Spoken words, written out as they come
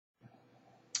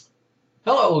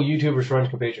Hello, YouTubers, friends,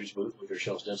 compatriots, bootlickers,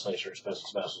 shells, dead slicers,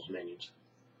 peasants, vassals, minions.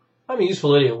 I'm a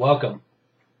useful idiot. Welcome.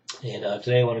 And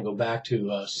today I want to go back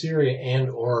to Syria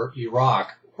and or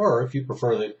Iraq, or if you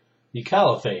prefer, the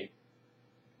Caliphate.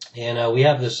 And we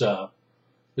have this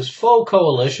faux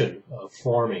coalition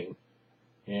forming,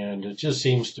 and it just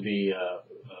seems to be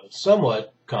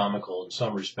somewhat comical in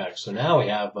some respects. So now we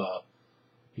have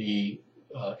the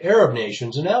Arab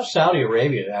nations, and now Saudi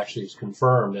Arabia actually is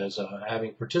confirmed as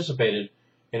having participated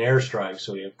in airstrikes.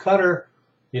 So we have Qatar,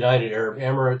 United Arab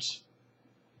Emirates,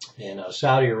 and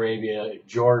Saudi Arabia, and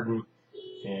Jordan,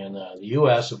 and the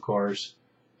U.S., of course,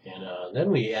 and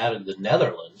then we added the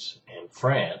Netherlands and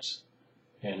France,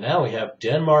 and now we have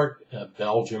Denmark,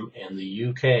 Belgium, and the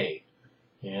U.K.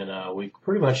 And we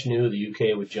pretty much knew the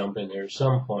U.K. would jump in there at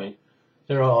some point.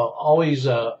 They're always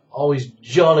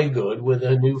jolly good with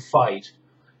a new fight.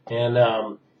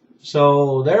 And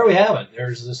so there we have it.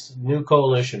 There's this new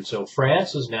coalition. So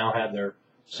France has now had their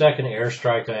second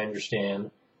airstrike, I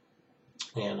understand.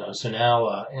 And so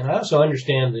now, and I also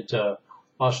understand that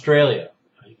Australia,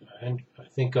 I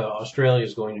think Australia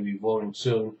is going to be voting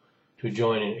soon to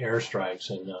join in airstrikes.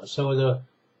 And so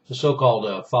the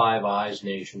so-called Five Eyes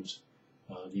nations,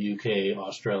 the UK,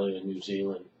 Australia, New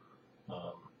Zealand,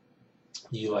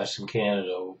 the US and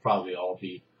Canada will probably all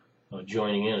be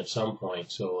joining in at some point.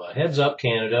 So heads up,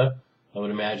 Canada. I would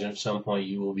imagine at some point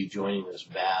you will be joining this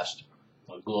vast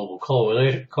global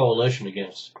coalition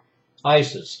against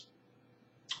ISIS.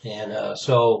 And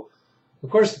so, of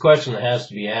course, the question that has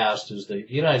to be asked is the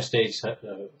United States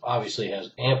obviously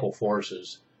has ample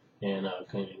forces and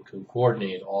can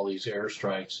coordinate all these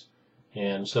airstrikes.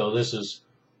 And so this is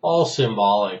all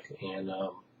symbolic, and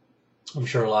I'm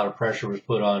sure a lot of pressure was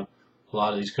put on a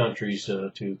lot of these countries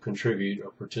to contribute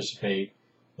or participate,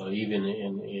 even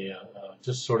in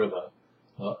just sort of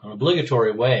an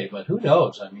obligatory way. But who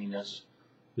knows? I mean, as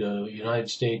the United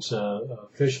States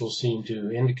officials seem to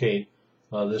indicate,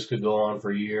 this could go on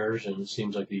for years, and it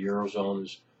seems like the Eurozone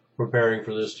is preparing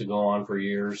for this to go on for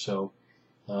years. So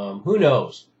who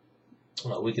knows?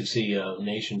 We could see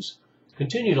nations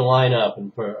continue to line up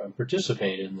and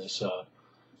participate in this.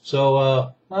 So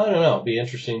I don't know. It'd be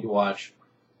interesting to watch.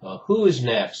 Who is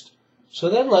next? So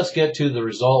then let's get to the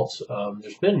results.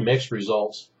 There's been mixed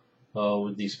results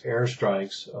with these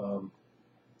airstrikes.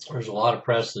 There's a lot of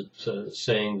press that's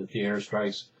saying that the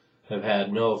airstrikes have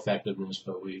had no effectiveness,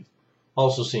 but we've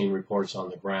also seen reports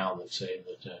on the ground that say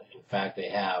that in fact they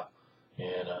have.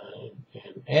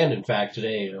 And in fact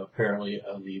today apparently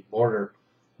the border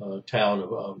town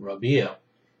of Rabia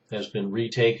has been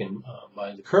retaken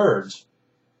by the Kurds,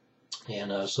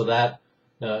 and so that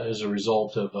as a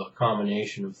result of a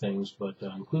combination of things, but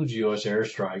includes U.S.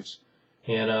 airstrikes.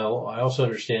 And I also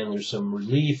understand there's some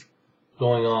relief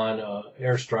going on,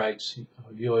 airstrikes,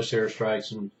 U.S.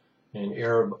 airstrikes and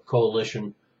Arab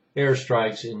coalition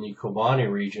airstrikes in the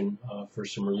Kobani region for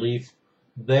some relief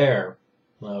there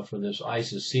for this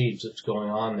ISIS siege that's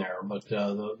going on there. But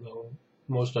the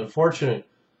most unfortunate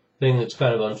thing that's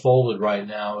kind of unfolded right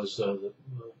now is the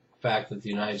fact that the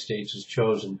United States has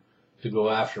chosen to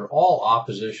go after all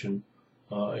opposition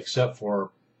except for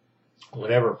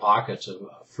whatever pockets of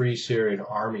Free Syrian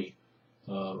Army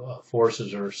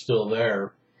forces are still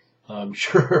there. I'm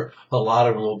sure a lot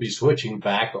of them will be switching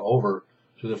back over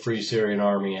to the Free Syrian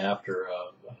Army after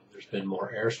there's been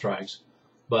more airstrikes.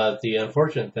 But the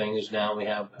unfortunate thing is now we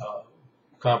have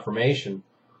confirmation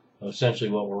of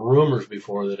essentially what were rumors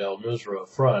before, that al-Nusra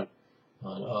Front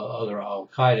and other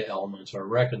al-Qaeda elements are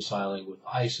reconciling with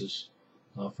ISIS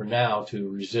for now to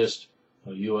resist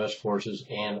U.S. forces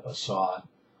and Assad.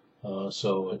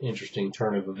 So an interesting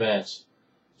turn of events.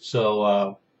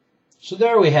 So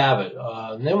there we have it.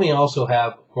 And then we also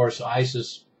have, of course,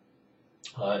 ISIS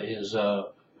is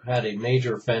had a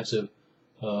major offensive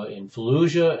in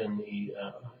Fallujah in the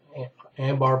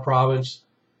Anbar province,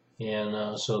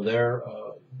 and so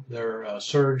their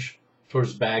surge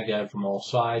towards Baghdad from all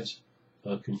sides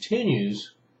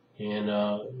continues. And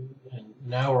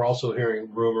now we're also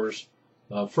hearing rumors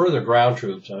of further ground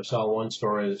troops. I saw one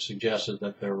story that suggested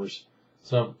that there was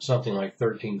something like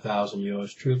 13,000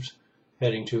 U.S. troops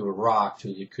heading to Iraq,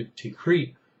 to the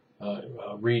Tikrit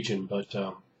region, but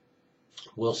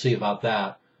we'll see about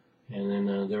that. And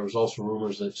then there was also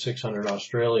rumors that 600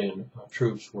 Australian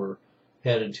troops were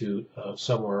headed to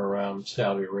somewhere around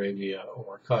Saudi Arabia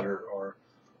or Qatar or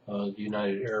the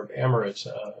United Arab Emirates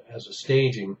as a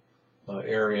staging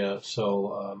area.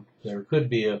 So there could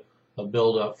be a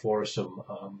build-up for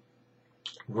some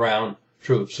ground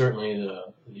troops. Certainly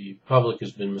the public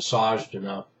has been massaged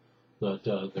enough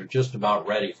that they're just about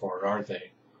ready for it, aren't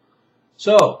they?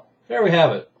 So there we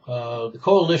have it. the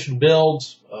coalition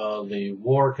builds, the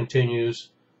war continues,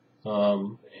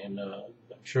 and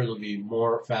I'm sure there'll be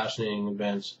more fascinating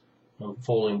events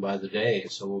unfolding by the day.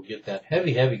 So we'll get that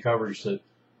heavy coverage that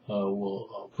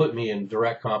will put me in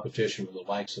direct competition with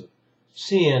the likes of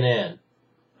CNN.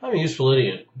 I'm a useful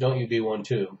idiot. Don't you be one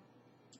too.